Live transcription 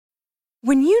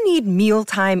When you need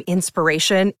mealtime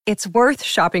inspiration, it's worth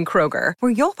shopping Kroger,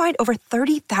 where you'll find over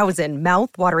 30,000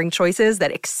 mouth-watering choices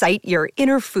that excite your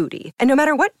inner foodie. And no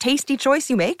matter what tasty choice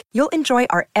you make, you'll enjoy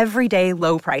our everyday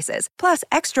low prices, plus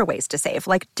extra ways to save,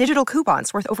 like digital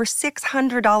coupons worth over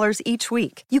 $600 each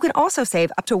week. You can also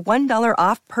save up to $1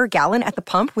 off per gallon at the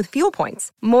pump with fuel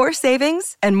points. More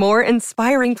savings and more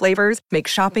inspiring flavors make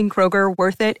shopping Kroger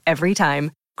worth it every time.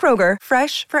 Kroger,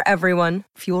 fresh for everyone.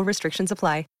 Fuel restrictions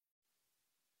apply.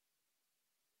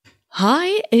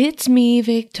 Hi, it's me,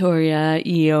 Victoria,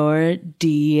 your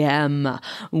DM.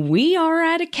 We are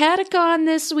at a Catacon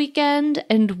this weekend,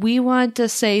 and we want to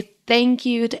say thank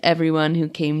you to everyone who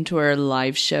came to our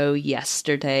live show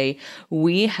yesterday.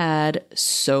 We had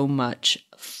so much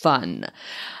fun.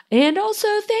 And also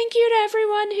thank you to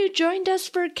everyone who joined us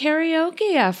for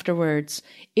karaoke afterwards.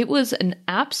 It was an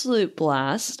absolute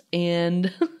blast,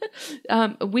 and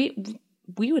we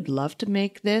would love to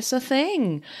make this a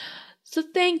thing. So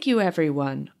thank you,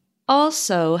 everyone.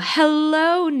 Also,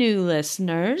 hello, new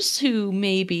listeners who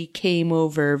maybe came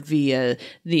over via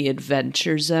the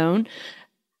Adventure Zone.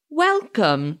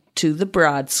 Welcome to the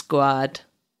Broad Squad.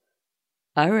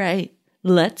 All right,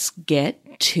 let's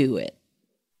get to it.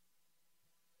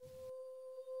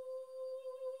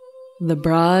 The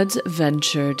Broads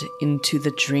ventured into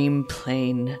the dream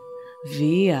plane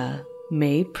via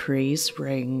Maypree's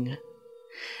ring.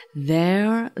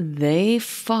 There they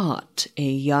fought a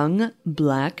young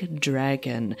black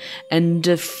dragon and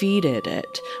defeated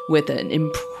it with an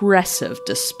impressive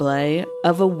display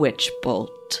of a witch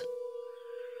bolt.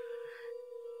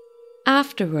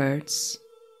 Afterwards,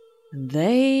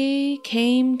 they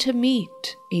came to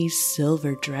meet a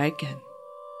silver dragon.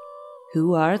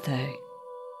 Who are they?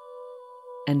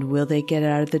 And will they get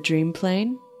out of the dream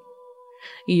plane?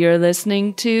 You're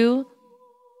listening to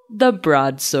The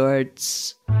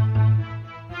Broadswords.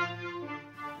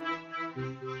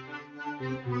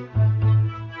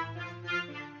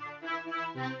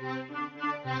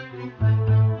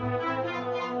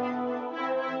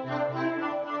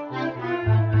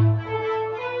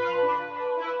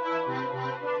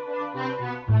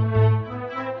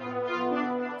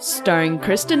 Starring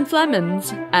Kristen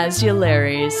Flemons as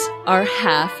Yularis, our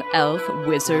half-elf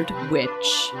wizard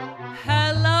witch.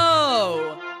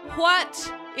 Hello!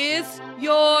 What is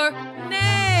your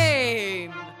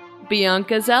name?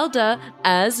 Bianca Zelda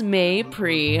as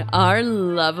Maypree, our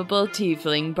lovable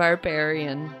tiefling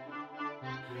barbarian.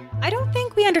 I don't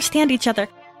think we understand each other.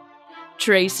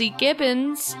 Tracy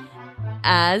Gibbons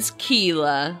as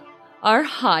Keela, our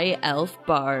high elf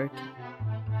bard.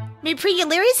 Maypree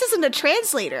Yularis isn't a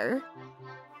translator.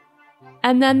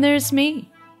 And then there's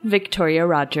me, Victoria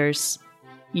Rogers,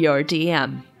 your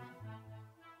DM.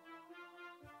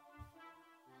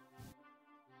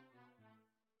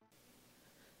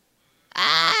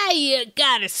 You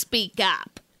gotta speak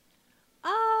up.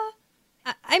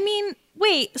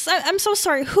 Wait, I'm so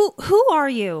sorry. Who are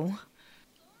you?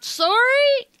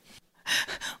 Sorry?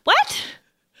 What?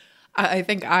 I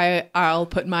think I'll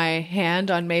put my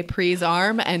hand on Maypree's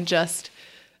arm and just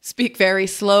speak very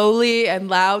slowly and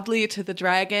loudly to the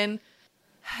dragon.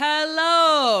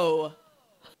 Hello!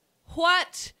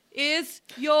 What is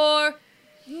your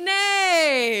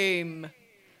name?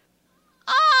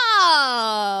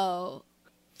 Oh,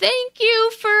 thank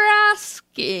you for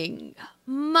asking.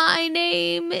 My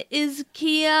name is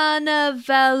Kiana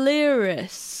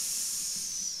Valeris.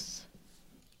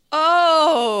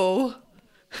 Oh!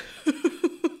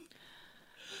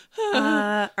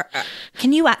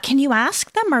 Can you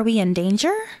ask them? Are we in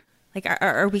danger? Like,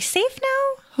 are we safe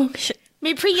now?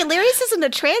 Maypree Yularis isn't a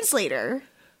translator.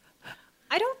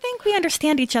 I don't think we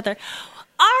understand each other.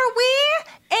 Are we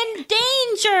in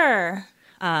danger?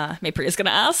 Maypree is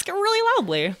gonna ask really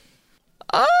loudly.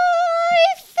 I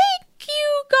think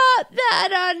you got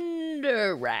that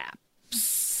under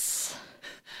wraps.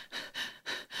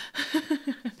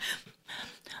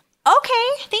 Okay,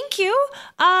 thank you.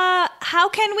 How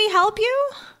can we help you?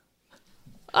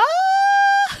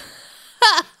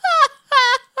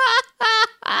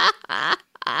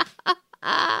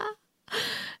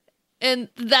 And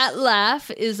that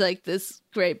laugh is like this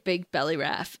great big belly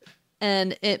laugh,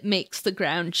 and it makes the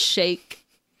ground shake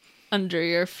under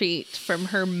your feet from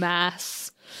her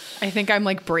mass. I think I'm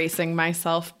like bracing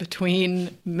myself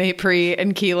between Maypree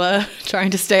and Keela,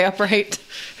 trying to stay upright.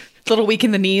 A little weak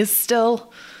in the knees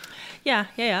still. Yeah,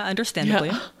 understandably.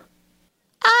 Yeah.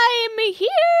 I'm here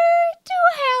to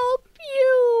help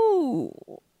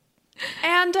you.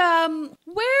 And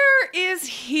where is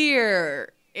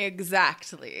here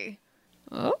exactly?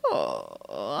 Oh,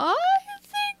 I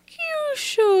think you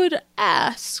should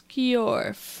ask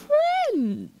your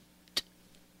friend.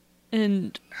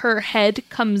 and her head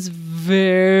comes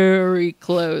very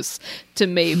close to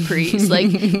Maypree's.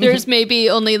 Like, there's maybe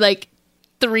only like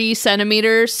 3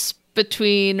 centimeters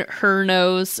between her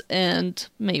nose and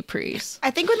Maypree's.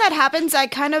 I think when that happens, I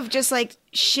kind of just like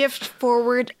shift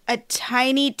forward a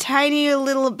tiny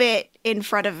little bit in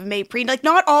front of Maypree. Like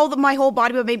not my whole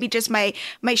body, but maybe just my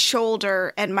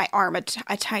shoulder and my arm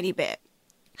a tiny bit.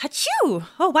 Achoo!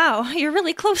 Oh, wow. You're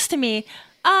really close to me.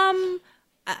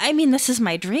 I mean, this is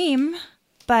my dream,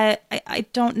 but I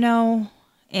don't know.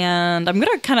 And I'm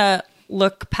going to kind of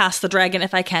look past the dragon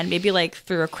if I can, maybe like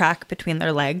through a crack between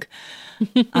their leg,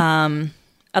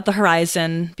 at the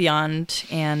horizon beyond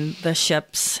and the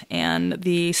ships and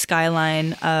the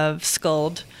skyline of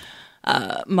Skuld,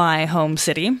 my home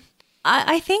city.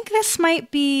 I think this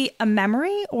might be a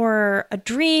memory or a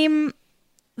dream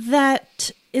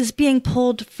that is being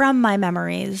pulled from my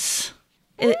memories.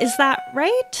 Is that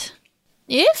right?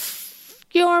 If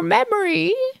your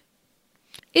memory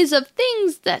is of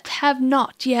things that have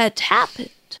not yet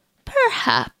happened,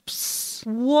 perhaps.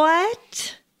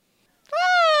 What?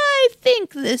 I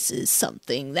think this is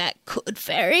something that could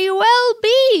very well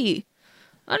be.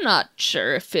 I'm not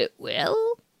sure if it will.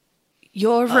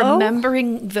 You're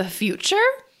remembering the future,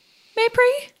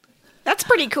 Maypree? That's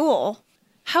pretty cool.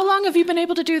 How long have you been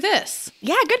able to do this?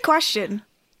 Yeah, good question.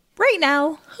 Right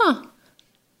now. Huh.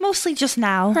 Mostly just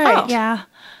now. Right. Yeah.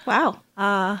 Wow.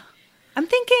 I'm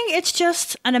thinking it's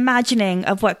just an imagining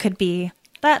of what could be.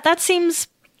 That seems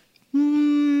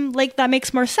like that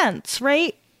makes more sense,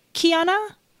 right?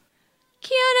 Kiana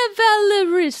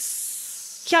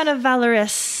Valeris. Kiana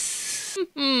Valeris.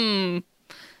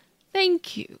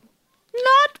 Thank you.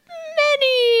 Not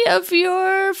many of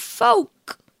your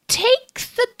folk take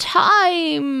the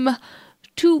time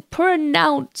to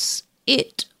pronounce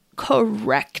it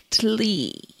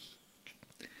correctly.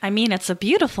 I mean, it's a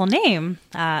beautiful name.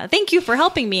 Thank you for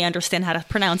helping me understand how to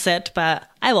pronounce it, but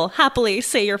I will happily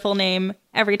say your full name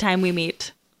every time we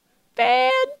meet.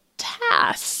 Fantastic.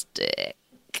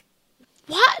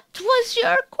 What was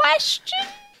your question?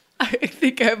 I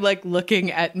think I'm like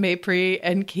looking at Maypree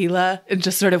and Keela and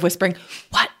just sort of whispering,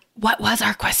 What was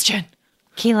our question?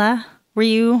 Keela, were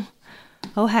you...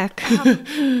 Oh, heck.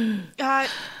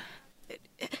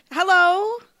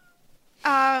 Hello.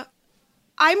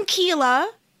 I'm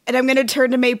Keela, and I'm going to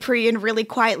turn to Maypree and really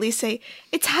quietly say,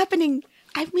 "It's happening.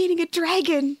 I'm meeting a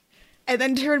dragon." And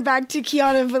then turn back to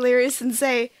Kiana and Valerius and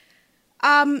say,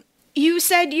 "You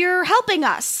said you're helping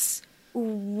us.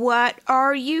 What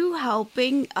are you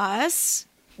helping us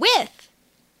with?"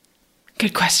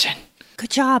 Good question.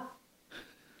 Good job.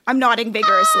 I'm nodding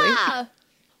vigorously.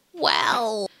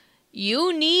 Well,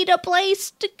 you need a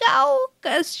place to go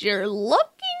because you're looking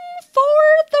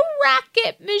for the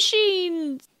racket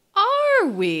machines. Are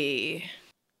we?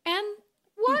 And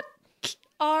what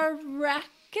are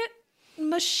racket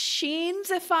machines,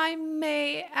 if I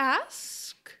may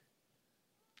ask?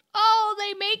 Oh,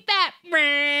 they make that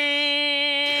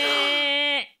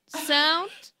sound.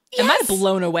 Am I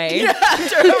blown away?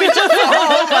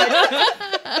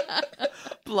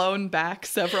 Blown back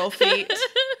several feet.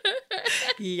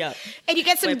 Yep. And you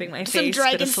get some Wiping my some face,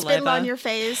 dragon bit of spittle saliva. on your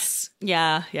face.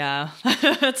 Yeah.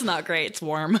 It's not great. It's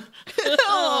warm.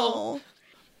 Oh.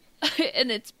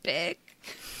 And it's big.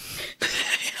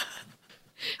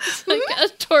 It's like a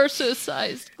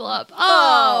torso-sized glove.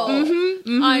 Oh,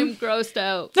 I'm grossed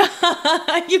out.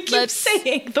 You keep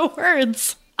saying the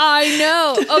words. I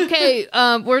know. Okay,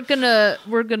 we're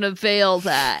gonna veil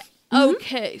that.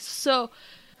 Okay, so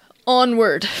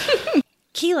onward.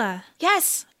 Keela,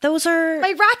 Yes. those are...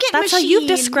 My racket That's how machine. you've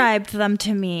described them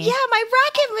to me. Yeah, my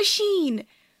racket machine.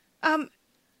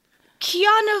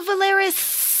 Kiana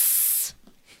Valeris,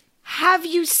 have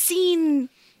you seen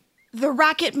the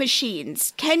racket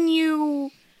machines? Can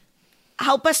you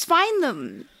help us find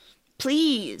them,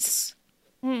 please?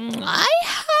 I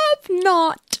have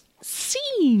not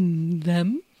seen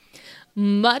them,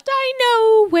 but I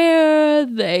know where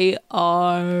they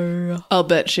are. I'll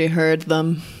bet she heard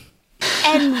them.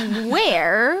 And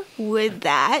where would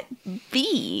that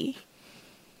be?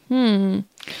 We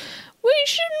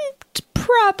shouldn't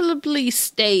probably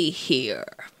stay here.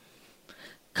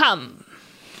 Come.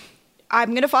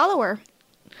 I'm gonna follow her.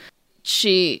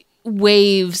 She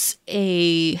waves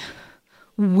a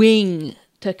wing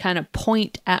to kind of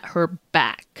point at her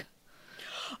back.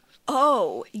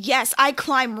 Oh, yes, I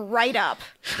climb right up.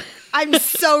 I'm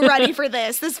so ready for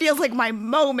this. This feels like my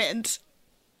moment.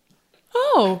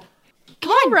 Oh,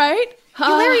 Come on. all right.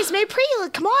 Hilarious,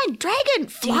 Maypree, come on, dragon,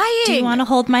 flying. Do you want to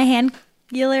hold my hand,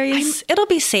 Hilarious? It'll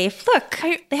be safe. Look,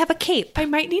 they have a cape. I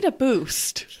might need a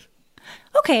boost.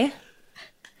 Okay.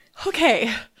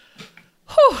 Okay.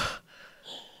 Whew.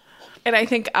 And I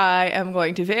think I am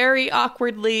going to very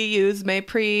awkwardly use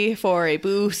Maypri for a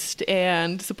boost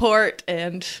and support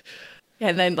and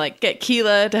then like get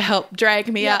Keela to help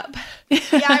drag me up. Yeah,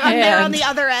 I'm there on And the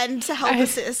other end to help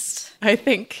assist. I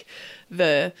think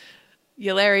the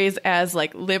Yularies as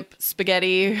like limp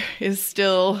spaghetti is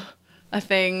still a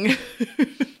thing.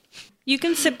 You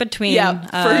can sit between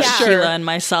for sure. Keela and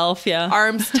myself, yeah.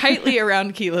 Arms tightly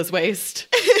around Keela's waist.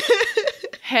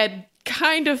 Head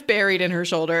kind of buried in her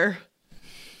shoulder.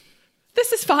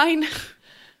 This is fine.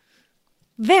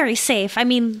 Very safe. I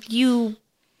mean,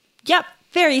 Yep,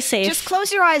 very safe. Just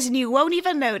close your eyes and you won't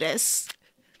even notice.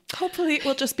 Hopefully it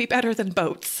will just be better than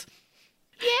boats.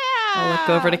 Yeah. I'll look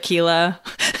over to Keela.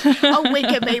 I'll wink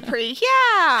at Maypri.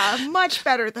 Yeah, much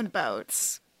better than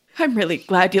boats. I'm really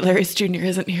glad Eularius Jr.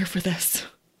 isn't here for this.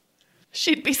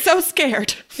 She'd be so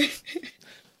scared.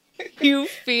 You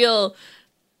feel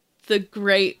the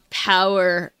great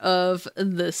power of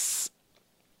this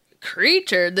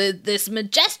creature, this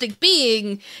majestic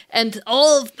being, and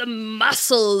all of the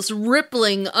muscles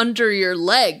rippling under your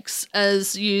legs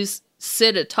as you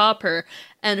sit atop her,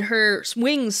 and her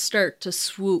wings start to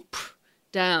swoop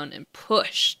down and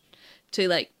push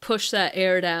that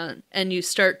air down, and you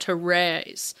start to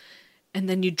rise, and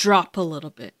then you drop a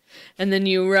little bit, and then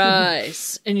you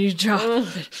rise and you drop a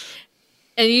bit.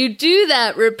 And you do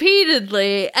that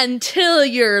repeatedly until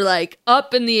you're like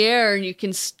up in the air and you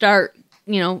can start,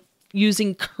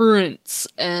 using currents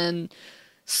and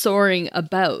soaring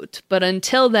about. But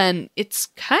until then, it's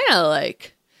kind of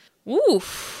like,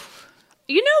 oof.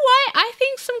 You know what? I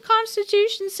think some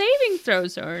Constitution saving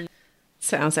throws are.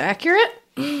 Sounds accurate.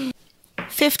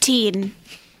 15.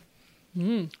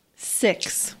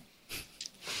 6.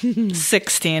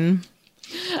 16.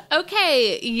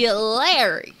 Okay,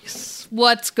 Yularies,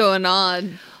 what's going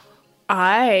on?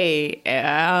 I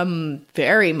am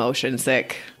very motion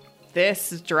sick.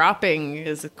 This dropping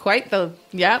is quite the...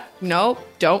 Yep, nope,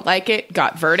 don't like it.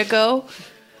 Got vertigo.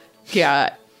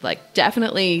 Got,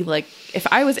 definitely, if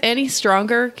I was any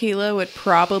stronger, Keela would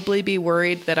probably be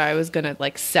worried that I was going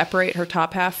to, separate her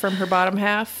top half from her bottom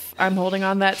half. I'm holding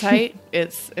on that tight.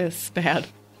 It's bad.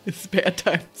 It's bad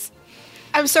times.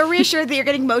 I'm so reassured that you're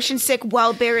getting motion sick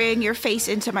while burying your face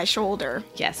into my shoulder.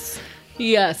 Yes.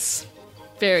 Yes,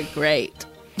 very great.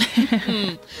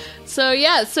 So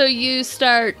you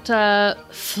start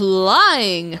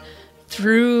flying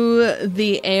through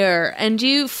the air, and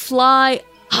you fly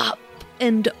up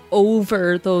and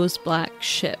over those black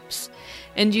ships,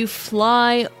 and you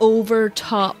fly over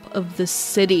top of the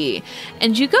city,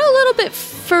 and you go a little bit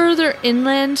further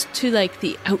inland to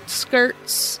the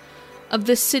outskirts of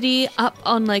the city, up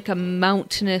on a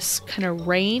mountainous kind of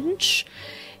range,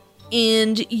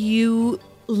 and you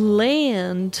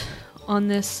land on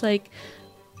this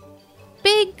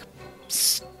big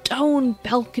stone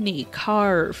balcony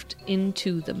carved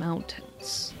into the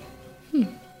mountains.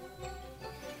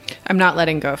 I'm not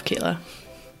letting go of Keela.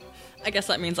 I guess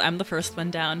that means I'm the first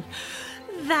one down.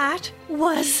 That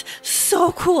was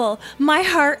so cool. My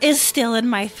heart is still in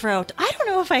my throat. I don't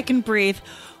know if I can breathe.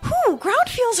 Whew, ground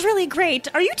feels really great.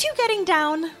 Are you two getting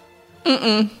down?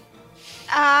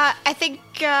 I think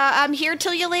I'm here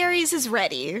till Yularies is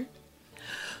ready.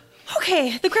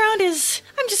 Okay, the ground is...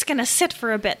 I'm just gonna sit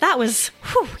for a bit. That was...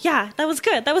 Whew, yeah, that was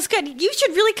good. That was good. You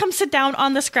should really come sit down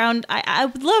on this ground. I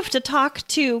would love to talk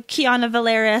to Kiana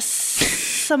Valeris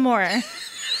some more.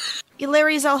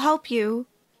 Yularies, I'll help you.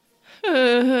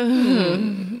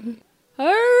 Hurry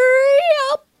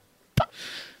up!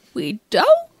 We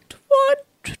don't want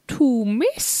to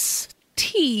miss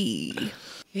tea.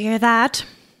 You hear that?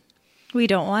 We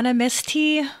don't want to miss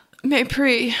tea.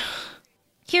 Maypri,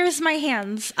 Here's my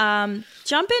hands.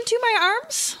 Jump into my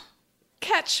arms.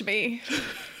 catch me.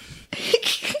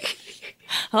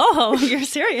 Oh, you're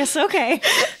serious. Okay.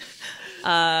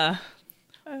 And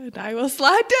I will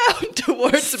slide down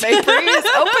towards Maypri's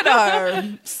open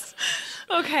arms.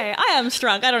 Okay, I am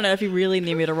strong. I don't know if you really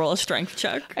need me to roll a strength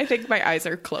check. I think my eyes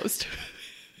are closed.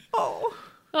 Oh.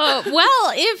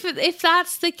 Well, if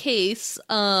that's the case,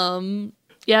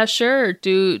 yeah, sure.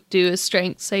 Do a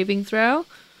strength saving throw.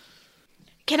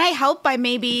 Can I help by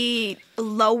maybe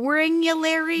lowering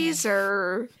Yularies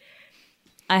or...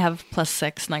 I have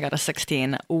 +6 and I got a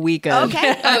 16. We good.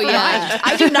 Okay. Oh yeah,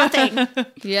 I do nothing.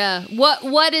 yeah.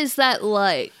 What is that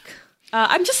like?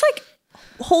 I'm just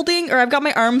holding, or I've got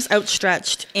my arms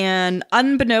outstretched, and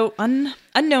unknown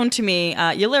to me,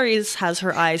 Yularies has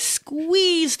her eyes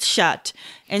squeezed shut,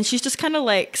 and she's just kind of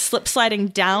slip sliding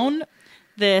down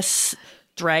this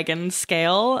dragon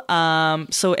scale.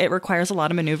 So it requires a lot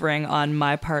of maneuvering on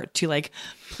my part to like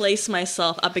place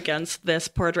myself up against this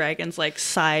poor dragon's like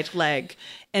side leg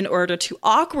in order to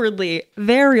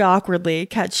very awkwardly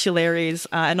catch Hilari's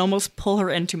and almost pull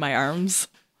her into my arms.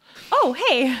 Oh,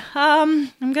 hey,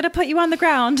 I'm gonna put you on the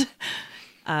ground.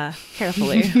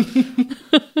 Carefully.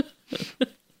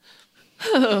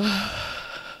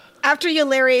 After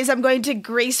Yulari's, I'm going to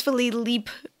gracefully leap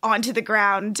onto the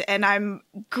ground, and I'm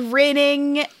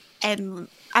grinning, and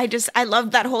I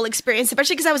love that whole experience,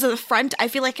 especially because I was at the front. I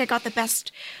feel like I got the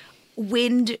best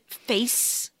wind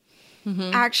face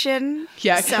action.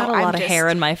 Yeah, I so got a lot of hair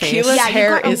in my face. Keela's Yeah, you hair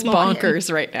got a is lot.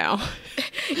 bonkers right now.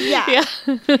 Yeah.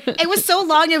 It was so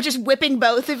long of just whipping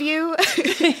both of you.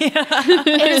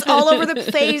 It is all over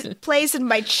the place, and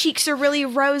my cheeks are really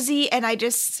rosy, and I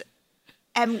just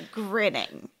am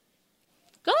grinning.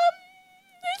 Come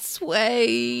this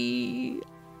way.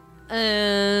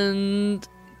 And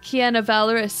Kiana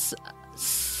Valoris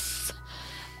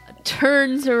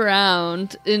turns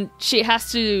around, and she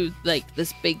has to do like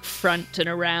this big front and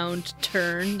around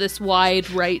turn, this wide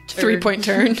right turn. 3-point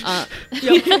turn.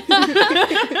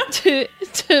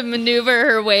 to maneuver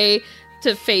her way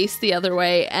to face the other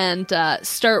way and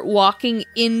start walking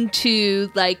into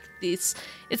like this.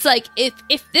 It's like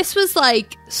if this was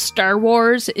like Star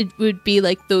Wars, it would be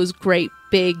like those great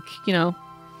big,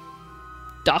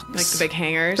 docks, Like the big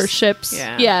hangars. for ships.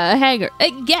 Yeah. A hangar.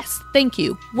 Yes, thank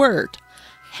you. Word.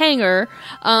 Hangar.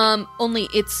 Only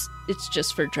it's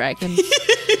just for dragons.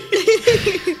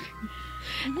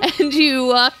 And you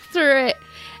walk through it,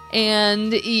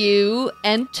 and you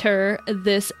enter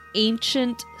this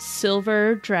ancient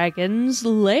silver dragon's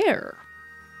lair.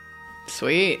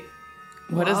 Sweet.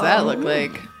 What does that look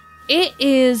like? It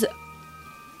is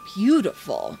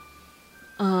beautiful.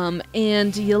 And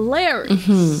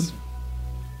Yularis,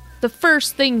 the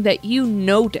first thing that you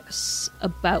notice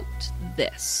about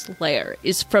this lair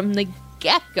is from the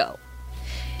get-go.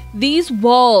 These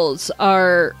walls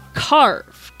are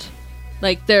carved.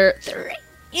 Like they're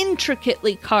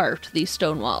intricately carved, these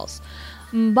stone walls.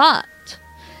 But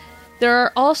there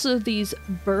are also these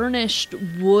burnished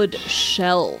wood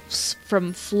shelves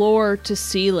from floor to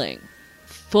ceiling,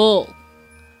 full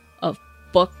of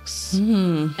books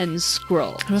and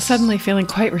scrolls. I was suddenly feeling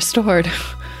quite restored.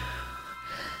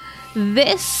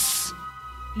 This,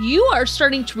 you are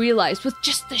starting to realize with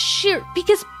just the sheer,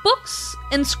 because books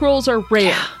and scrolls are rare.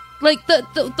 Yeah. Like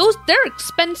those, they're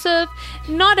expensive.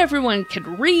 Not everyone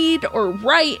can read or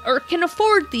write or can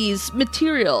afford these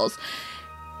materials.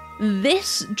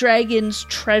 This dragon's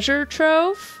treasure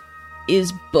trove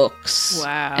is books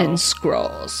Wow. and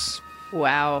scrolls.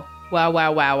 Wow.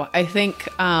 I think,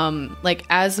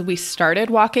 as we started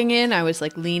walking in, I was,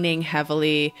 leaning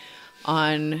heavily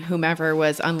on whomever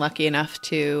was unlucky enough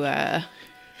to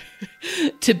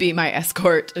be my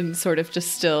escort and sort of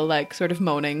just still,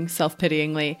 moaning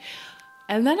self-pityingly.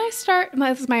 And then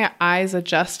as my eyes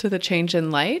adjust to the change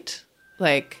in light,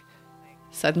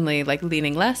 suddenly,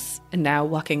 leaning less and now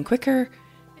walking quicker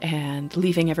and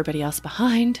leaving everybody else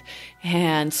behind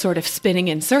and sort of spinning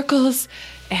in circles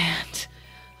and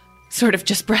sort of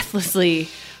just breathlessly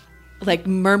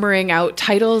murmuring out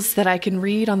titles that I can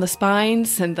read on the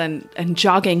spines and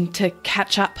jogging to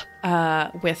catch up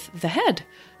with the head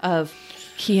of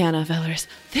Kiana Valoris.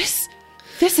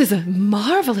 This is a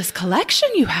marvelous collection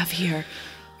you have here.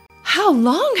 How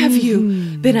long have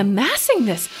you been amassing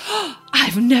this?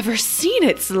 I've never seen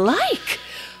its like.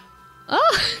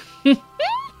 Oh.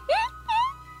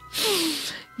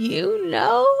 You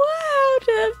know how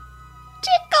to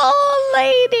tickle a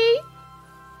lady.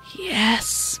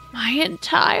 Yes, my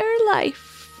entire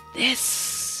life.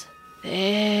 This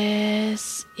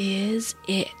is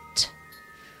it.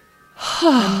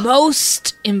 The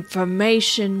most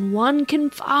information one can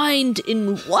find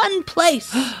in one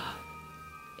place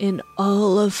in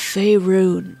all of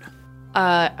Faerun.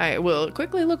 I will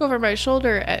quickly look over my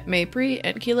shoulder at Maypri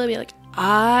and Keela and be like,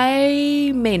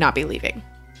 I may not be leaving.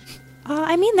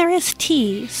 There is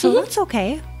tea, so that's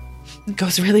okay. It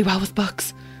goes really well with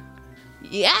books.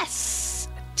 Yes,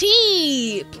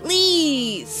 tea,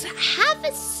 please. Have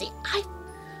a seat.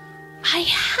 I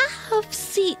have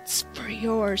seats for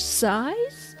your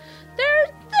size.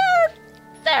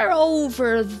 They're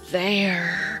over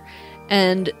there.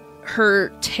 And her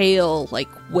tail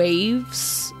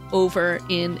waves over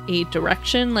in a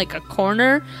direction, like a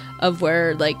corner of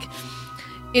where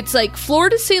it's floor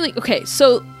to ceiling. Okay,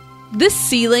 so this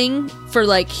ceiling for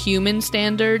human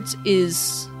standards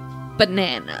is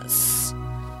bananas.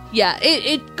 Yeah,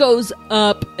 it goes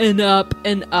up and up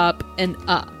and up and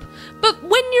up. But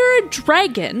when you're a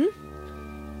dragon,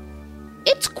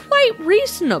 it's quite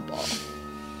reasonable.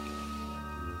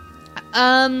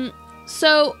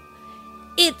 So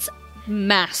it's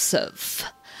massive.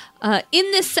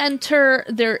 In the center,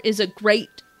 there is a great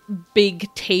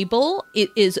big table. It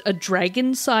is a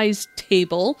dragon-sized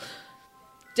table.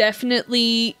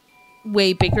 Definitely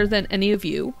way bigger than any of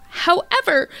you.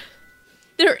 However,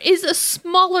 there is a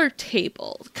smaller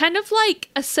table, kind of like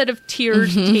a set of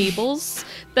tiered tables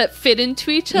that fit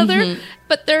into each other.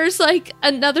 But there's like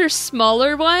another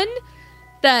smaller one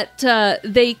that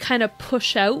they kind of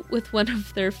push out with one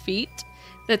of their feet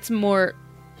that's more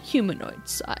humanoid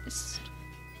sized.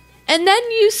 And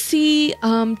then you see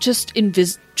just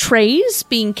trays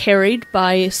being carried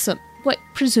by some, what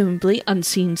presumably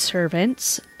unseen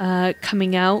servants,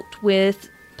 coming out with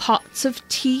pots of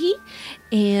tea,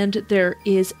 and there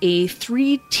is a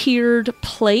 3-tiered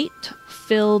plate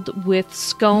filled with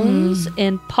scones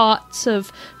and pots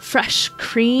of fresh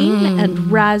cream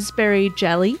and raspberry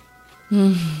jelly.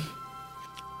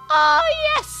 Ah,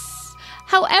 yes!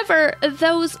 However,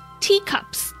 those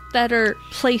teacups that are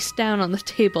placed down on the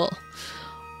table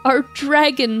are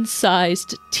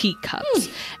dragon-sized teacups.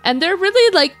 And they're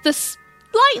really like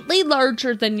slightly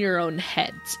larger than your own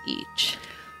heads each.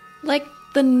 Like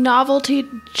the novelty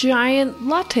giant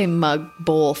latte mug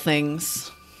bowl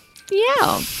things.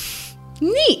 Yeah.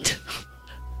 Neat.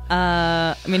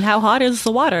 I mean, how hot is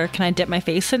the water? Can I dip my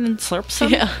face in and slurp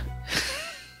some? Yeah.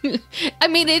 I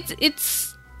mean, it's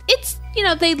you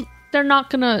know, they're not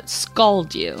gonna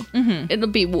scald you. It'll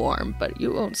be warm, but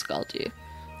you won't scald you.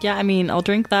 Yeah, I mean, I'll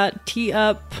drink that tea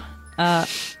up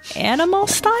animal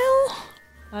style?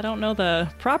 I don't know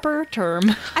the proper term.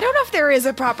 I don't know if there is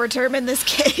a proper term in this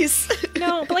case.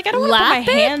 No, but like I don't want to put my Lap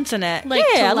it? hands in it. Like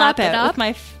yeah, to lap lap it it up? with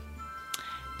my.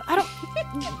 I don't.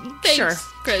 Thanks, Sure.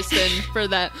 Kristen, for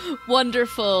that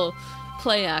wonderful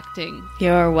play acting.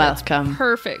 You're welcome.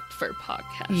 Perfect for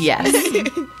podcast. Yes.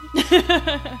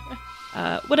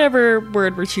 Whatever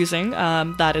word we're choosing,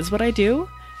 that is what I do.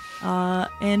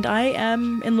 And I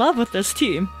am in love with this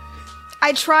team. I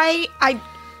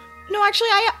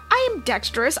am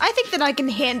dexterous. I think that I can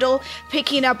handle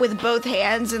picking up with both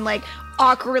hands and like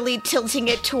awkwardly tilting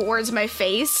it towards my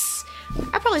face.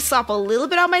 I probably slop a little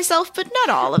bit on myself, but not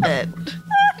all of it.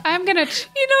 I'm gonna.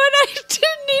 You know what? I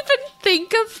didn't even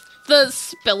think of the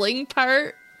spilling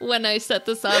part when I set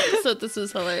this up, so this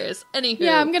is hilarious. Anywho.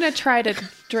 Yeah, I'm gonna try to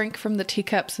drink from the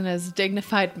teacups in as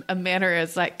dignified a manner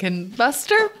as I can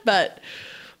muster, but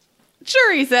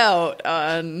jury's out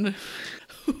on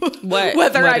whether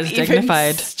what I'm is even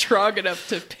dignified? strong enough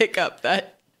to pick up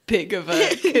that big of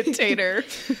a container.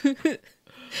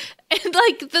 And,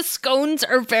 like, the scones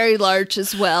are very large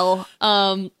as well.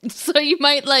 So you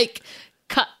might, like,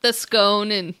 cut the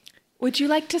scone and... Would you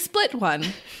like to split one?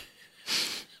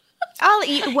 I'll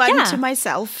eat one Yeah. to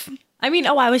myself. I mean,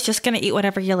 I was just gonna eat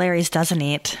whatever Yularis doesn't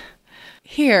eat.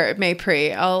 Here,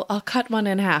 Maypri, I'll cut one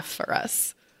in half for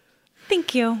us.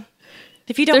 Thank you.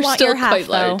 If you don't They're want still your half, quite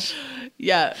though, large.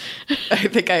 Yeah, I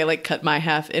think I like cut my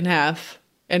half, and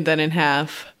then in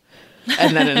half,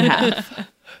 and then in half.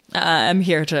 I'm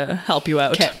here to help you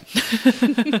out. Okay.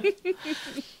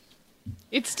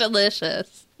 It's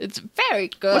delicious. It's very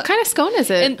good. What kind of scone is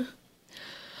it? And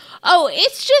oh,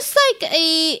 it's just like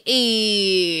a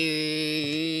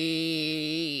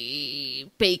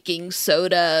baking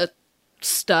soda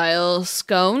style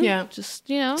scone. Yeah. Just,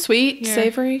 you know. Sweet, Here.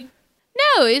 savory.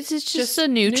 No, it's just a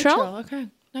neutral. Okay,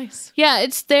 nice. Yeah,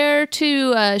 it's there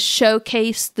to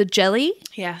showcase the jelly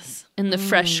Yes. and the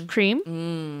fresh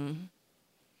cream.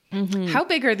 How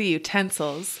big are the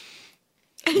utensils?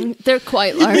 They're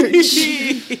quite large.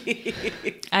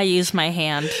 I use my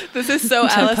hand. This is so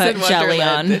To Alice put in jelly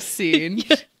Wonderland, on. this scene.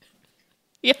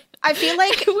 Yeah. I feel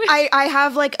like I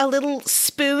have like a little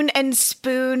spoon and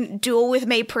spoon duel with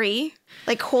Maypri.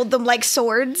 Like hold them like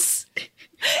swords.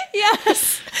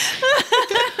 Yes.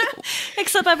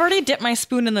 Except I've already dipped my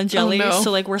spoon in the jelly, no. so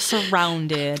like we're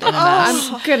surrounded in a mess.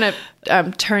 I'm gonna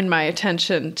turn my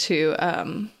attention to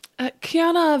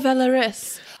Kiana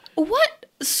Velaris. What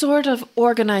sort of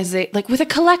organization, like with a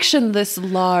collection this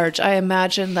large, I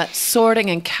imagine that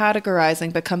sorting and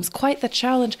categorizing becomes quite the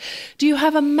challenge. Do you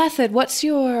have a method? What's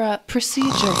your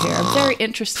procedure here? I'm very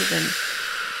interested in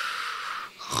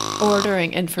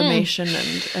ordering information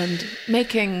and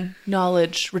making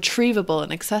knowledge retrievable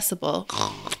and accessible.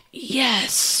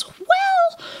 Yes.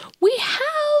 Well, we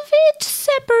have it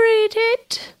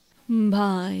separated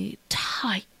by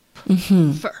type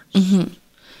first.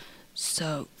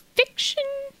 So, fiction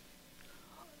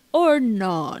or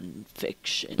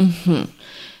non-fiction? The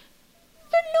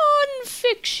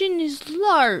non-fiction is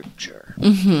larger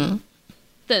than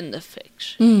the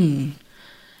fiction.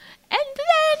 And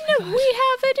then we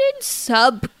have it in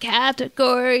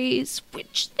subcategories,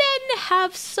 which then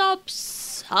have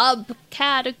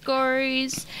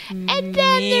subcategories, and then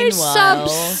there's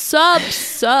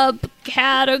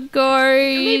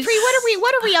subcategories. Mapri,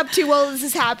 what are we up to while this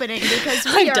is happening? Because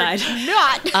we are died.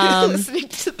 not listening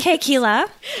to Okay, Keela,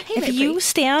 if Mapri. you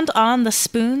stand on the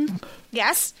spoon,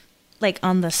 Yes. like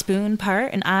on the spoon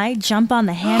part, and I jump on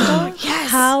the handle, Yes.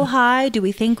 how high do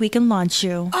we think we can launch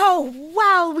you? Oh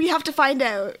wow, we have to find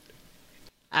out.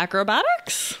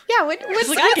 Acrobatics? Yeah, what's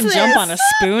Like, I can jump on a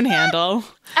spoon handle.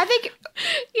 I think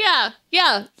Yeah.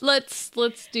 Let's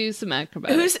do some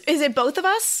acrobatics. is it both of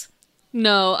us?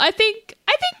 No, I think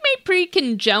Maypri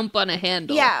can jump on a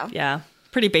handle. Yeah. Yeah,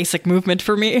 pretty basic movement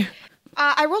for me.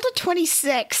 I rolled a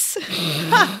 26.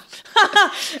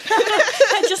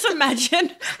 I just imagine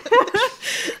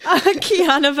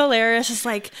Kiana Valeris is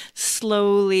like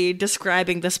slowly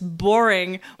describing this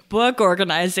boring book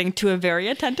organizing to a very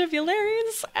attentive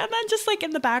Hilarious, and then just like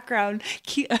in the background,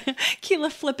 Keela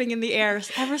flipping in the air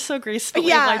ever so gracefully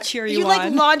while I cheer you like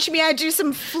on. launch me. I do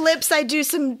some flips. I do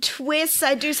some twists.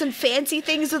 I do some fancy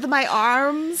things with my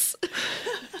arms.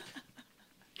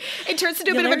 It turns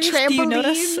into a bit of a Hilarious, trampoline. do you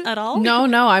notice at all?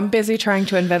 No, I'm busy trying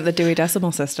to invent the Dewey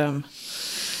Decimal System.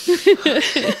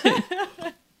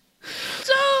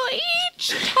 So each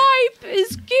type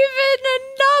is given a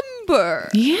number.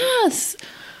 Yes.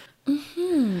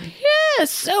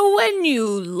 Yes, so when you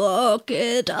look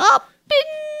it up, and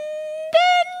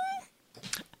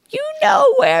then you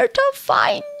know where to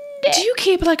find it. Do you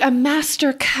keep like a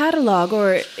master catalog,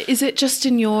 or is it just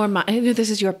in your mind? I know this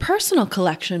is your personal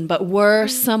collection, but were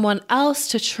someone else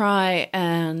to try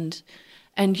and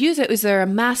use it? Is there a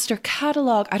master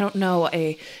catalog? I don't know,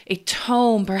 a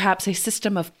tome, perhaps a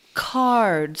system of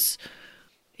cards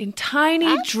in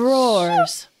tiny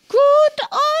drawers. Good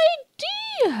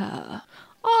idea.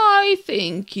 I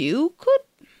think you could.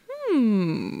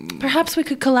 Perhaps we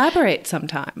could collaborate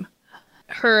sometime.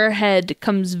 Her head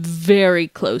comes very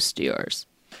close to yours.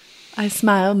 I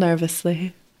smile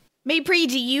nervously. Maypri,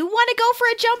 do you want to go for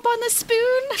a jump on the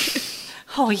spoon?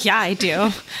 Oh yeah, I do.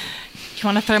 You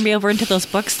want to throw me over into those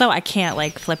books though? I can't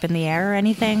like flip in the air or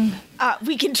anything.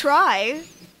 We can try.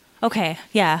 Okay,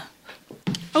 yeah.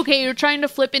 Okay, you're trying to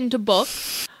flip into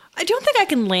books. I don't think I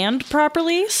can land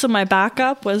properly, so my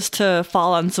backup was to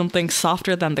fall on something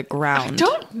softer than the ground.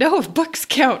 Don't know if books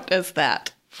count as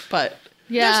that, but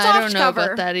Yeah, They're I don't soft know cover.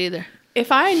 about that either.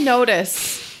 if I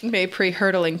notice Maypri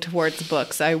hurtling towards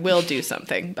books, I will do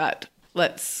something, but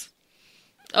let's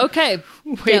Okay.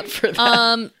 wait for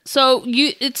that. So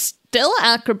it's still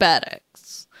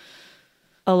acrobatics.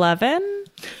 11?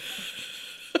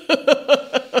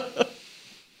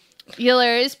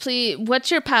 Hilarious, please.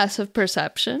 What's your passive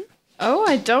perception? Oh,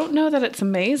 I don't know that it's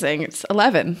amazing. It's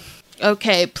 11.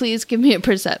 Okay, please give me a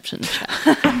perception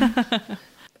check.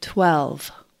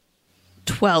 12.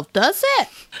 12 does it.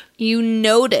 You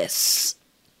notice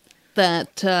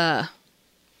that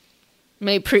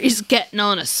Maypri's getting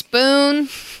on a spoon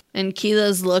and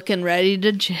Keela's looking ready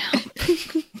to jump.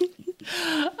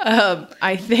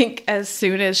 I think as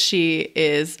soon as she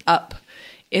is up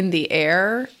in the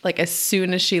air, like as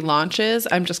soon as she launches,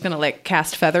 I'm just going to like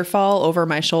cast Featherfall over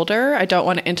my shoulder. I don't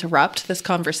want to interrupt this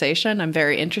conversation. I'm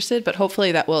very interested, but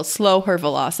hopefully that will slow her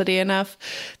velocity enough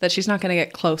that she's not going to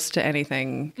get close to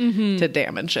anything to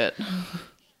damage it.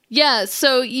 Yeah,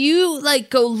 so you like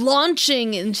go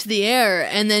launching into the air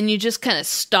and then you just kind of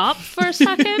stop for a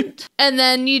second and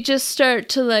then you just start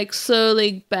to like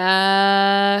slowly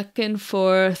back and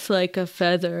forth like a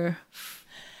feather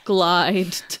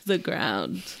glide to the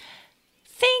ground.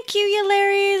 Thank you,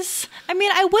 Hilarious. I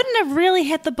mean, I wouldn't have really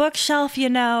hit the bookshelf, you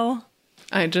know.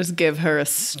 I just give her a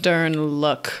stern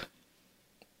look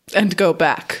and go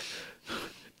back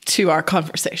to our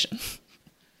conversation.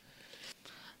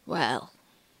 Well,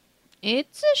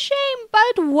 it's a shame,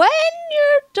 but when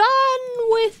you're done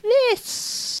with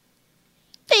this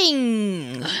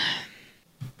thing,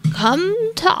 come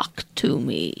talk to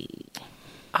me.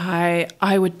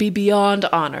 I would be beyond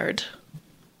honored.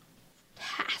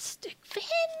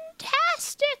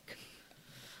 Fantastic.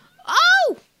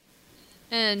 Oh!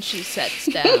 And she sets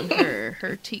down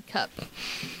her teacup.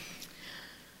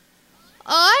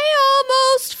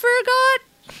 I almost forgot.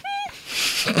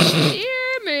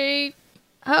 Dear me.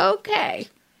 Okay.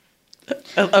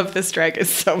 I love this dragon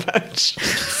so much.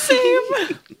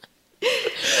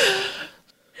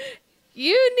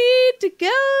 You need to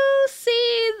go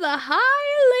see the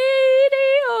High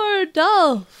Lady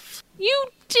Ordulf. You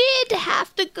did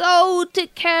have to go to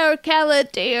Caer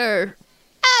Caladir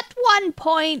at one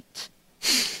point.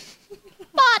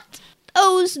 But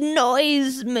those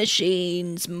noise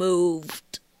machines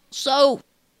moved. So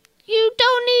you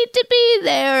don't need to be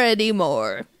there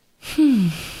anymore.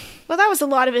 Well, that was a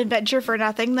lot of adventure for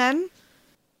nothing then.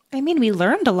 I mean, we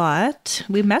learned a lot.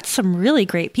 We met some really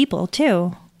great people,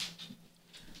 too.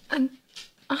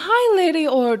 Hi, Lady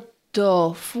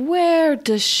Ordulf. Where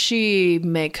does she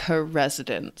make her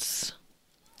residence?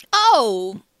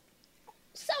 Oh,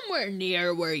 somewhere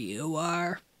near where you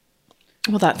are.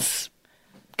 Well, that's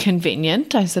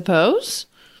convenient, I suppose.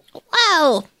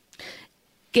 Well,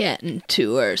 getting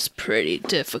to her's pretty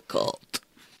difficult.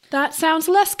 That sounds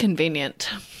less convenient.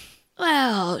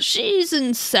 Well, she's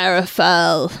in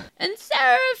Serafel, and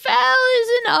Serafel is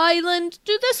an island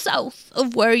to the south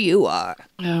of where you are.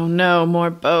 Oh no,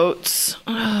 more boats.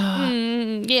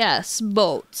 Yes,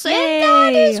 boats. Yay. And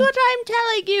that is what I'm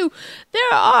telling you.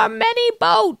 There are many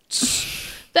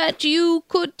boats that you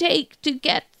could take to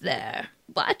get there.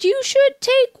 But you should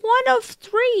take one of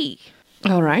 3.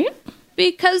 All right.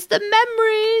 Because the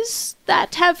memories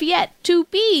that have yet to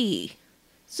be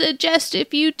suggest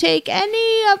if you take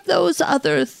any of those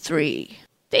other 3,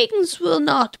 things will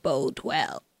not bode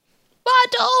well.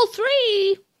 But all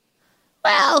 3,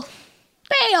 well,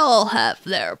 they all have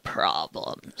their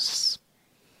problems.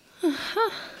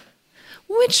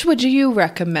 Which would you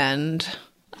recommend?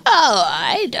 Oh,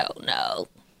 I don't know.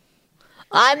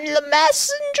 I'm the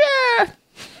messenger.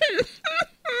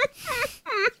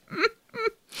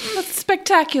 A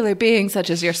spectacular being such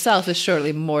as yourself is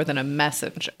surely more than a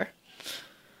messenger.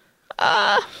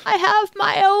 I have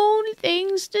my own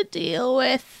things to deal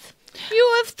with.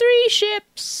 You have 3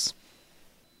 ships.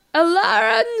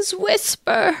 Alaran's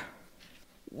Whisper,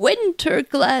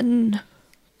 Winterglen,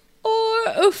 or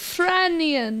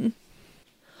Ufranian.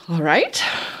 All right.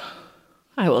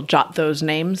 I will jot those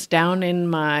names down in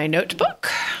my notebook.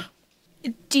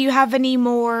 Do you have any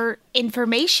more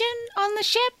information on the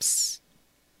ships?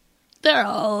 They're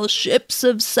all ships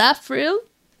of Saffril.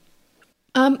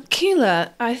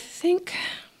 Keela, I think,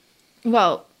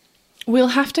 well, we'll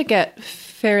have to get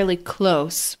fairly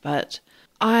close, but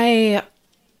I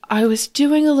was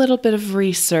doing a little bit of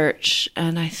research,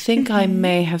 and I think I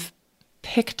may have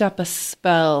picked up a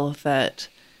spell that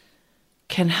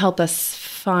can help us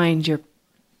find your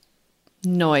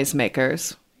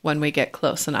noisemakers when we get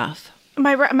close enough.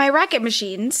 My racket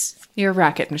machines. Your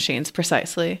racket machines,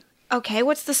 precisely. Okay,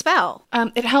 what's the spell?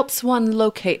 It helps one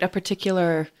locate a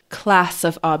particular class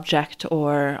of object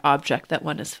or object that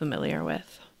one is familiar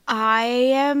with. I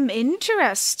am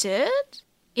interested.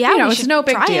 Yeah, You know, we it's should no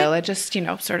big try deal. it. I just,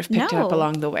 sort of picked it up No.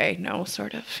 along the way. No,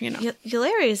 sort of,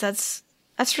 Hilarious. That's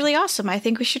really awesome. I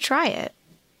think we should try it.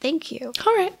 Thank you.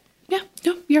 All right. Yeah,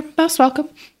 no, you're most welcome.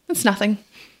 It's nothing.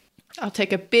 I'll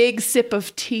take a big sip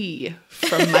of tea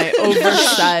from my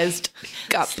oversized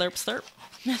cup. Slurp, slurp.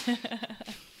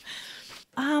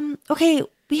 Okay,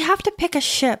 we have to pick a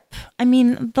ship. I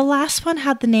mean, the last one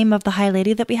had the name of the High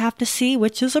Lady that we have to see,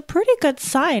 which is a pretty good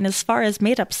sign as far as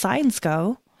made-up signs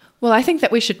go. Well, I think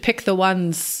that we should pick the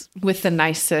ones with the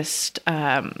nicest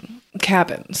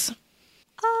cabins.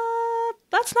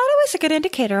 That's not always a good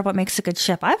indicator of what makes a good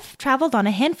ship. I've traveled on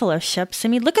a handful of ships. I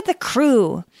mean, look at the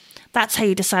crew. That's how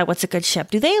you decide what's a good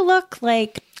ship. Do they look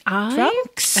like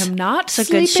drunks? I am not It's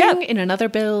a good sleeping ship. in another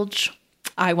bilge.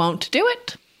 I won't do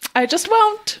it. I just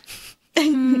won't.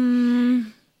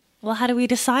 Well, how do we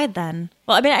decide then?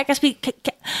 Well, I mean, I guess we...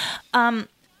 Kiana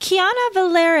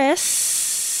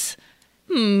Valeris...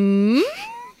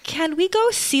 Can we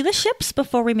go see the ships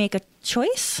before we make a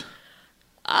choice?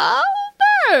 Oh,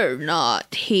 they're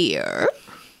not here.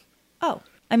 Oh,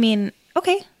 I mean,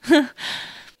 okay. I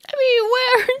mean,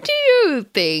 where do you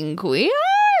think we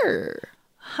are?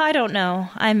 I don't know.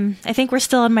 I think we're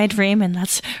still in my dream, and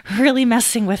that's really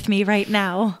messing with me right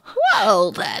now.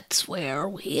 Well, that's where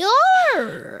we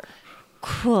are.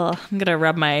 Cool. I'm gonna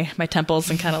rub my temples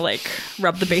and kind of like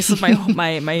rub the base of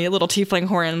my my little tiefling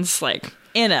horns, like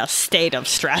in a state of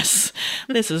stress.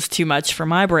 This is too much for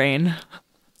my brain.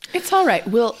 It's all right.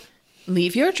 We'll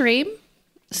leave your dream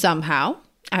somehow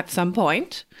at some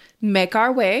point, make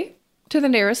our way to the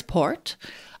nearest port,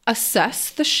 assess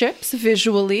the ships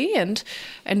visually, and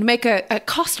make a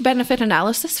cost-benefit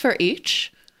analysis for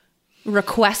each,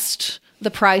 request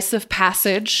the price of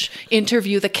passage,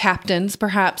 interview the captains,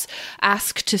 perhaps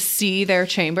ask to see their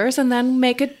chambers, and then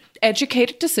make an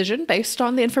educated decision based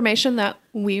on the information that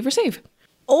we receive.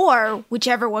 Or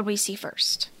whichever one we see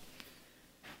first.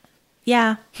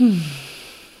 Yeah.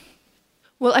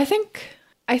 Well, I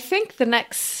think the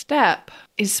next step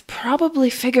is probably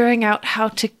figuring out how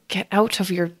to get out of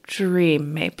your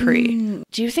dream, Maypri.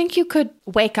 Do you think you could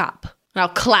wake up? And I'll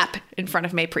clap in front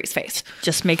of Maypri's face.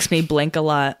 Just makes me blink a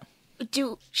lot.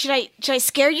 should I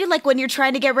scare you like when you're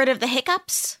trying to get rid of the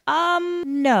hiccups?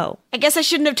 No. I guess I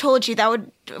shouldn't have told you. That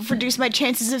would reduce my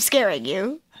chances of scaring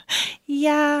you.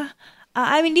 Yeah.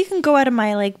 I mean, you can go out of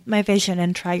my vision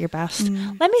and try your best.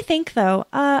 Let me think, though.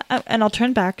 And I'll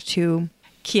turn back to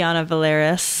Kiana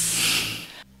Valeris.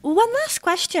 One last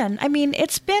question. I mean,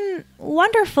 it's been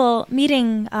wonderful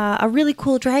meeting a really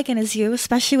cool dragon as you,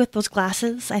 especially with those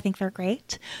glasses. I think they're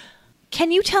great.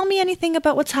 Can you tell me anything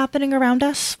about what's happening around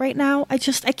us right now? I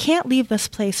can't leave this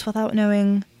place without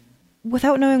knowing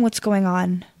what's going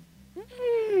on.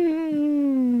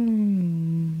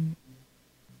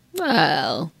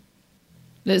 Well,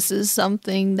 this is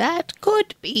something that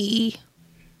could be.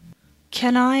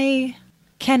 Can I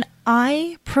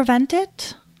prevent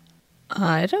it?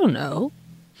 I don't know.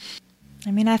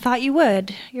 I mean, I thought you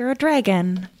would. You're a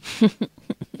dragon.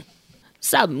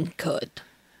 Some could.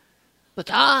 But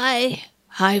I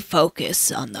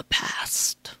focus on the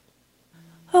past.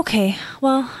 Okay,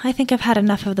 well, I think I've had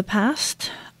enough of the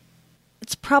past.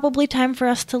 It's probably time for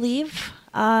us to leave.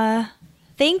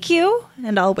 Thank you.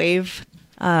 And I'll wave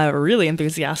really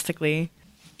enthusiastically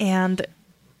and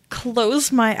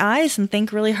close my eyes and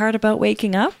think really hard about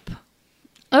waking up.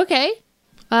 Okay.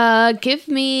 Give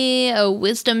me a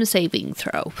wisdom saving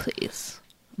throw, please.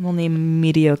 I'm only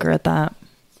mediocre at that.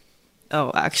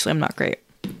 Oh, actually, I'm not great.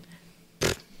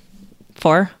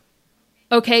 4.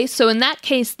 Okay, so in that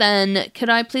case then, could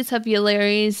I please have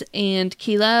Yularis and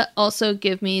Keela also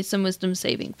give me some wisdom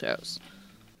saving throws?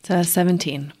 It's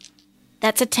 17.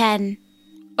 That's a 10.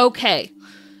 Okay,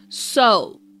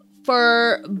 so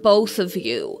for both of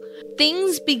you,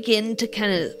 things begin to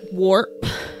kind of warp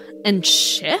and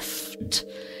shift,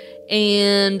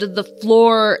 and the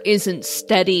floor isn't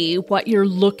steady. What you're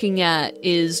looking at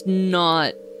is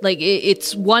not, like,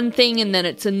 it's one thing, and then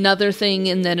it's another thing,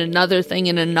 and then another thing,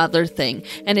 and another thing,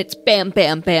 and it's bam,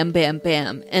 bam, bam, bam,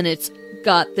 bam, and it's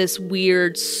got this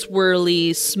weird,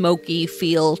 swirly, smoky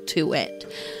feel to it.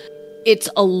 It's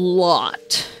a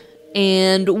lot.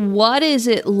 And what is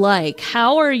it like?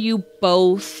 How are you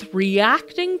both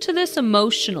reacting to this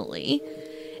emotionally?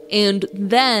 And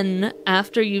then,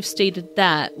 after you've stated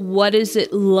that, what is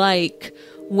it like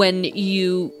when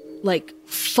you, like,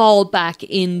 fall back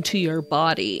into your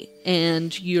body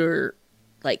and you're,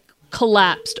 like,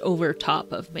 collapsed over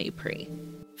top of Maypri?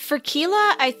 For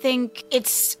Keela, I think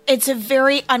it's a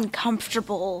very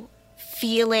uncomfortable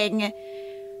feeling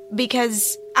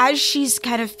because as she's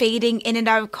kind of fading in and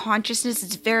out of consciousness,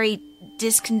 it's very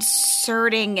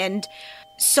disconcerting and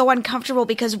so uncomfortable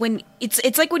because when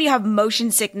it's like when you have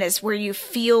motion sickness where you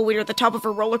feel when you're at the top of a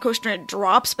roller coaster and it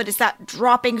drops, but it's that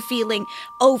dropping feeling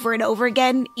over and over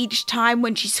again each time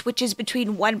when she switches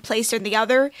between one place and the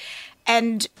other.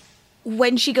 And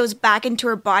when she goes back into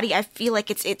her body, I feel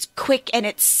like it's quick and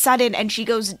it's sudden, and she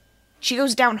goes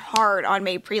down hard on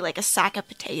Maypri like a sack of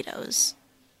potatoes.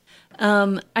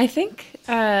 I think,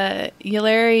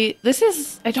 Yulari,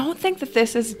 I don't think that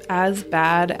this is as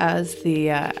bad as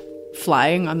the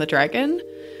flying on the dragon.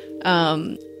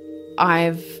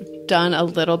 I've done a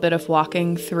little bit of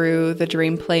walking through the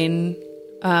dream plane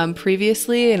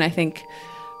previously, and I think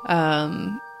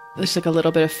there's like a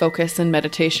little bit of focus and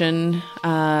meditation.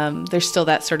 There's still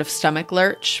that sort of stomach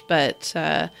lurch, but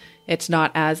it's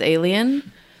not as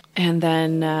alien. And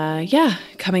then,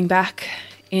 coming back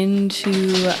into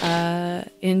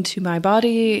my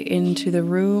body, into the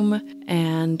room,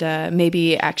 and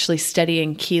maybe actually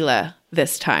steadying Keela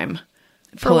this time,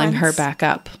 pulling her back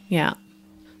up. Yeah.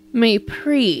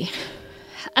 Maypri,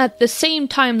 at the same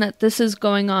time that this is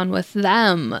going on with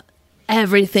them,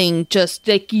 everything just,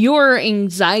 like, your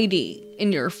anxiety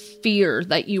and your fear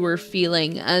that you were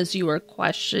feeling as you were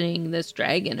questioning this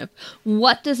dragon of,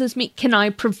 what does this mean? Can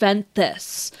I prevent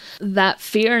this? That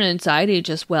fear and anxiety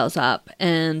just wells up,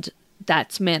 and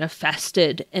that's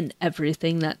manifested in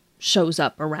everything that shows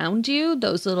up around you,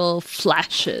 those little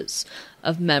flashes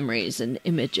of memories and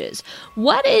images.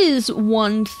 What is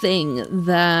one thing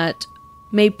that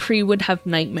Maypri would have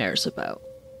nightmares about?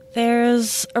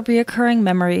 There's a reoccurring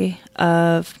memory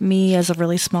of me as a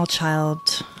really small child.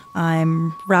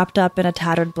 I'm wrapped up in a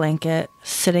tattered blanket,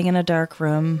 sitting in a dark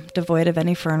room, devoid of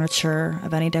any furniture,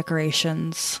 of any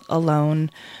decorations,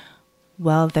 alone,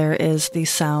 while there is the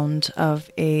sound of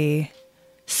a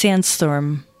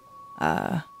sandstorm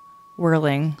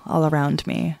whirling all around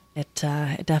me. It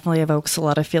definitely evokes a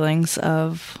lot of feelings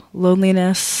of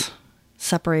loneliness,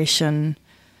 separation,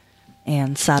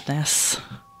 and sadness.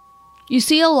 You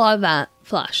see a lot of that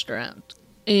flashed around,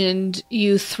 and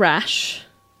you thrash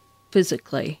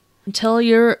physically until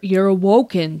you're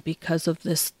awoken because of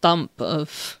this thump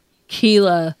of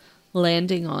Keela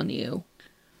landing on you.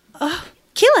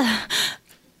 Keela.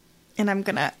 And I'm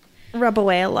gonna rub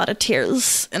away a lot of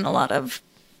tears and a lot of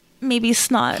maybe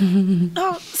snot.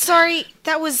 Oh, sorry.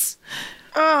 That was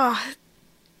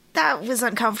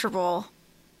uncomfortable.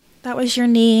 That was your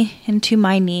knee into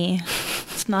my knee.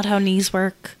 It's not how knees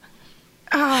work.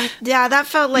 Oh, yeah, that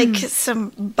felt like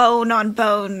some bone on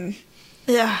bone.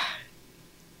 Yeah.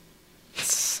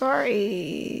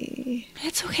 Sorry.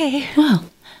 It's okay. Well,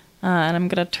 and I'm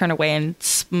gonna turn away and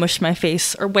smush my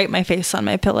face or wipe my face on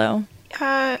my pillow.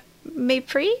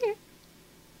 Maypri?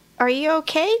 Are you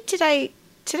okay? Did I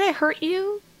hurt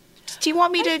you? Do you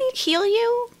want me to heal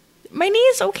you? My knee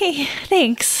is okay,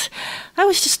 thanks. That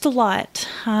was just a lot.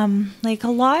 Like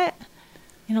a lot.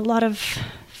 And a lot of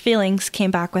feelings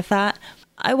came back with that.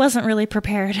 I wasn't really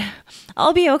prepared.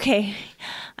 I'll be okay.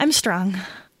 I'm strong.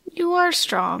 You are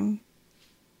strong.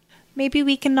 Maybe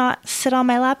we can not sit on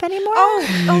my lap anymore?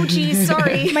 Oh, geez,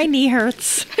 sorry. My knee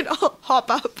hurts. I'll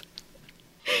hop up.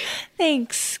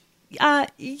 Thanks.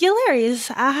 Yularis,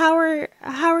 how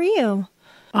are you?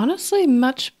 Honestly,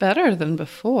 much better than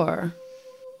before.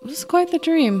 It was quite the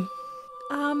dream.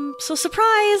 So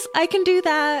surprise, I can do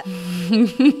that.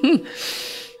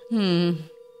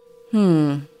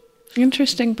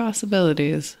 Interesting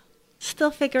possibilities.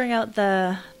 Still figuring out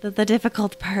the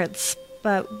difficult parts,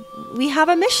 but we have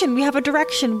a mission, we have a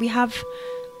direction,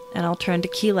 and I'll turn to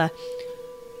Keela.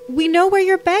 We know where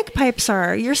your bagpipes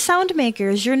are, your sound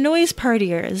makers, your noise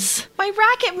partiers. My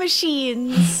racket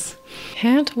machines.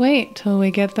 Can't wait till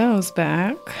we get those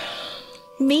back.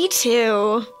 Me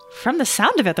too. From the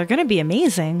sound of it, they're going to be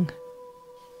amazing.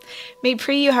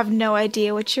 Maypri, you have no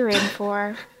idea what you're in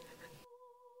for.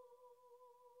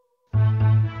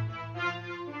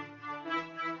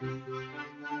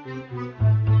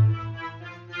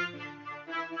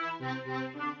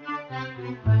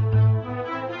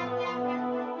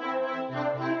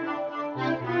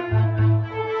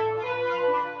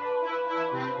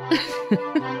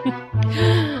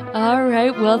 All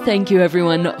right. Well, thank you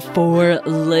everyone for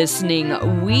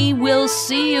listening. We will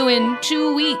see you in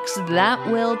 2 weeks. That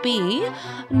will be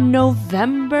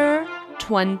November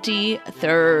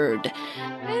 23rd.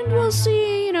 And we'll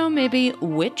see, maybe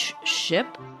which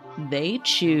ship they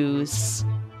choose.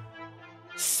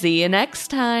 See you next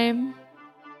time.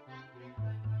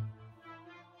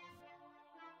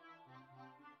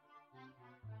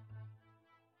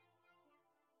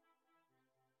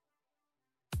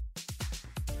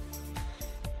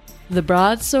 The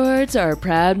Broadswords are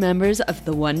proud members of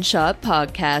the One Shot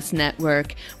Podcast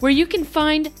Network, where you can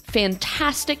find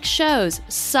fantastic shows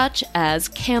such as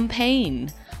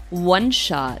Campaign, One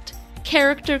Shot,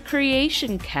 Character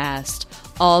Creation Cast,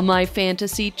 All My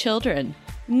Fantasy Children,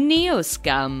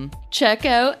 Neoscum. Check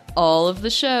out all of the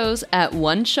shows at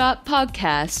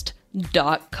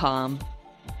oneshotpodcast.com.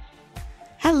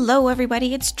 Hello,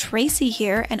 everybody. It's Tracy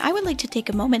here, and I would like to take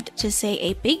a moment to say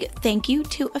a big thank you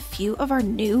to a few of our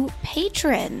new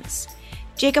patrons.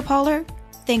 Jacob Holler,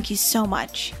 thank you so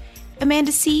much.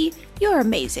 Amanda C., you're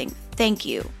amazing. Thank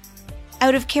you.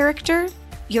 Out of Character,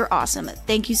 you're awesome.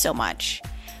 Thank you so much.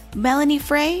 Melanie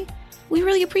Frey, we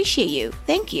really appreciate you.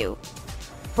 Thank you.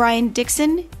 Brian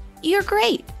Dixon, you're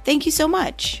great. Thank you so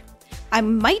much. I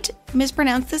might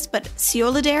mispronounce this, but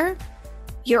Cioladair,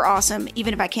 you're awesome,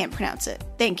 even if I can't pronounce it.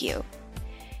 Thank you.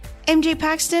 MJ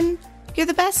Paxton, you're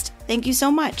the best. Thank you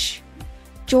so much.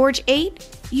 George 8,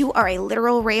 you are a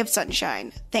literal ray of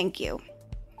sunshine. Thank you.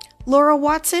 Laura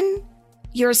Watson,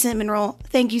 you're a cinnamon roll.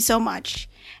 Thank you so much.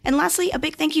 And lastly, a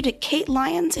big thank you to Kate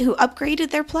Lyons, who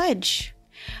upgraded their pledge.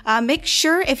 Make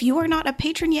sure, if you are not a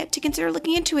patron yet, to consider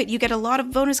looking into it. You get a lot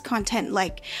of bonus content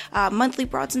like monthly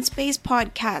Broads in Space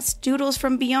podcast, doodles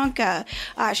from Bianca,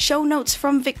 show notes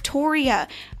from Victoria,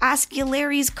 Ask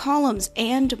Yulari's columns,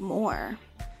 and more.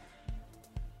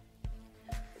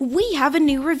 We have a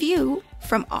new review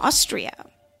from Austria.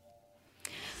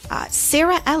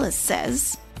 Sarah Ellis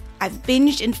says, I've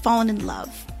binged and fallen in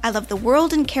love. I love the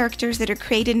world and characters that are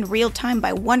created in real time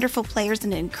by wonderful players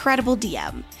and an incredible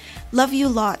DM. Love you a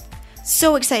lot.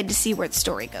 So excited to see where the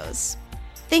story goes.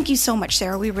 Thank you so much,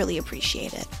 Sarah. We really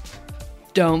appreciate it.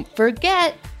 Don't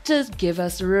forget to give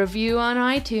us a review on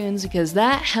iTunes, because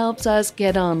that helps us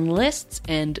get on lists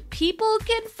and people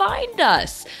can find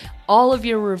us. All of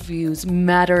your reviews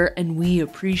matter and we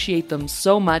appreciate them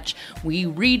so much. We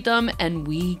read them and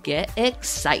we get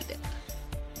excited.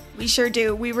 We sure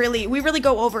do. We really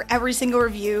go over every single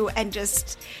review and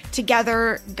just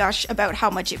together gush about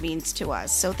how much it means to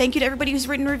us. So thank you to everybody who's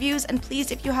written reviews, and please,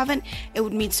 if you haven't, it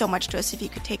would mean so much to us if you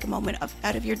could take a moment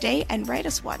out of your day and write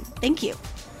us one. Thank you.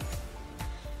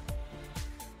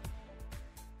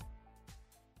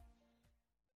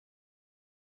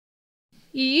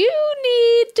 you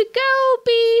need to go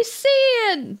be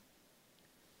seeing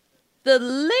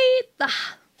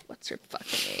what's her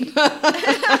fucking name?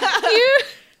 You.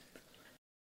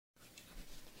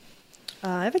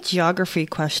 I have a geography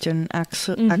question,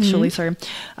 actually. Sorry.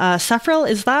 Saffrel,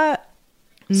 is that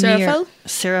Seraphel?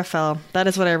 Seraphel. That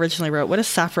is what I originally wrote. What is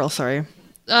Saffrel? Sorry.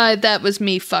 That was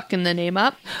me fucking the name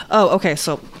up. Oh, okay.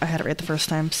 So I had it right the first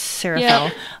time.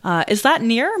 Seraphel. Is that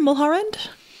near Mulhorand?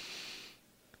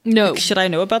 No. Should I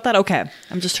know about that? Okay.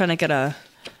 I'm just trying to get a...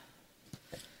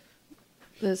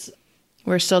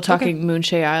 We're still talking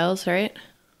Moonshae Isles, right?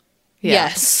 Yeah.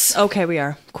 Yes. Okay, we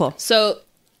are. Cool. So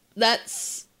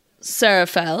that's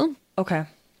Seraphel. Okay.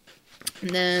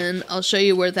 And then I'll show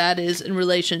you where that is in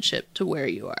relationship to where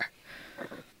you are.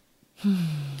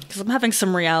 Because I'm having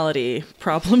some reality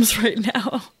problems right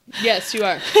now. Yes, you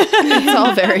are. It's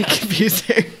all very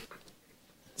confusing.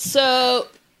 So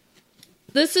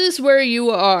this is where you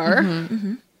are.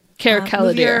 Caer Move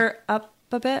Callidare. your up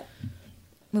a bit.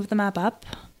 Move the map up.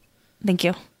 Thank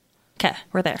you. Okay,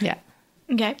 we're there. Yeah.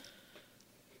 Okay.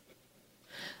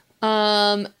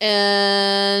 And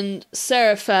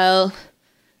Seraphel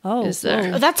Oh, is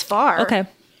there. Oh, that's far. okay.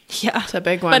 Yeah. It's a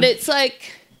big one. But it's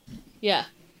like, yeah.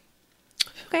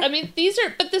 Okay. I mean,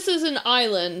 this is an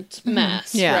island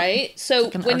mass, Yeah. right?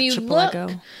 So an when archipelago.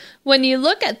 you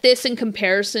look at this in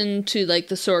comparison to like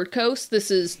the Sword Coast, this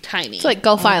is tiny. it's like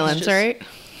Gulf Islands, just- right?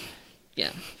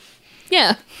 Yeah.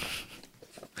 Yeah.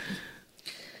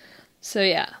 So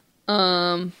yeah.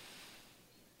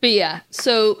 But yeah,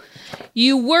 so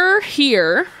you were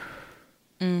here.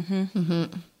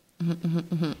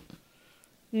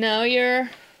 Now you're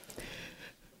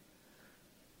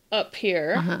up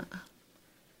here.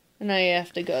 And now you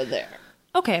have to go there.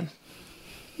 Okay.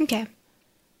 Okay.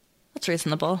 That's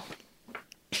reasonable.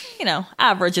 You know,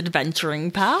 average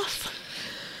adventuring path.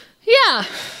 Yeah.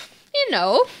 You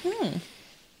know.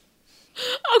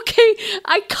 Okay,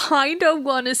 I kind of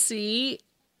want to see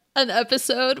an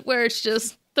episode where it's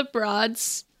just the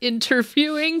Broads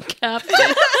interviewing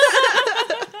Captain.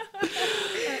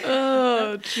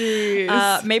 Oh, jeez.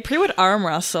 Maypri would arm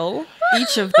wrestle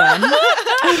each of them.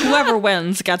 Whoever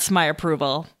wins gets my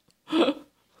approval.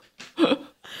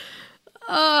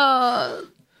 I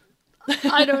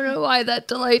don't know why that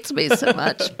delights me so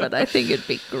much, but I think it'd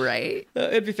be great.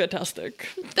 It'd be fantastic.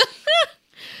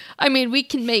 I mean, we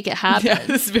can make it happen. Yeah,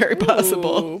 this is very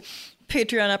possible.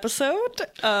 Patreon episode.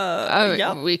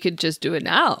 Yep. We could just do it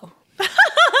now.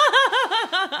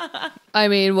 I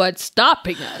mean, what's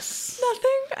stopping us?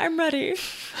 Nothing. I'm ready.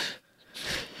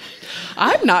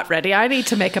 I'm not ready. I need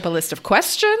to make up a list of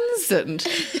questions and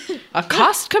a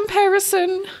cost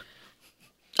comparison.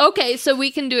 Okay, so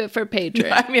we can do it for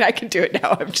Patreon. I mean, I can do it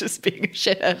now. I'm just being a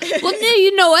shithead. Well, no,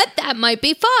 you know what? That might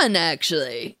be fun,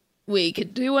 actually. We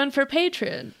could do one for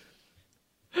Patreon.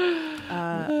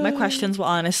 My questions will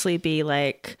honestly be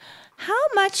like, how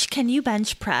much can you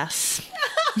bench press?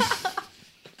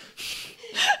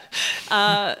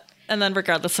 And then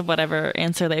regardless of whatever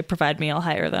answer they provide me, I'll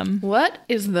hire them. What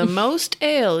is the most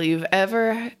ale you've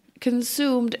ever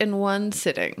consumed in one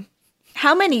sitting?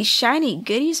 How many shiny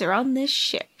goodies are on this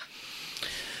ship?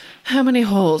 How many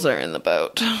holes are in the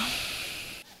boat?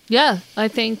 Yeah, I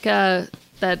think that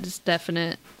is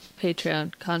definite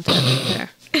Patreon content right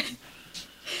there.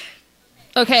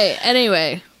 Okay,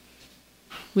 anyway.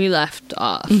 We left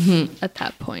off at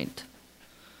that point.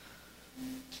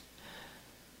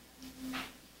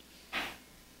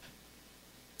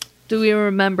 Do we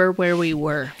remember where we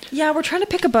were? Yeah, we're trying to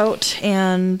pick a boat,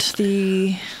 and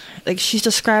she's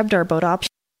described our boat option.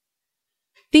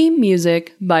 Theme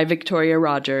music by Victoria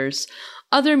Rogers.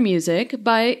 Other music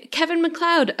by Kevin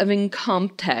MacLeod of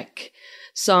Incompetech.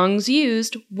 Songs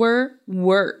used were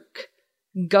Work,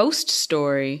 Ghost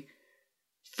Story,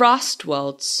 Frost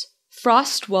Waltz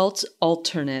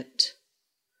Alternate.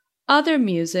 Other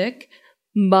music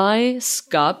by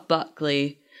Scott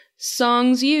Buckley.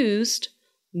 Songs used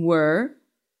were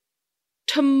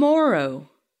Tomorrow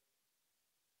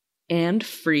and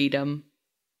Freedom.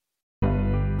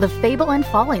 The Fable and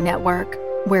Folly Network,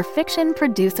 where fiction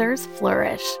producers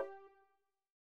flourish.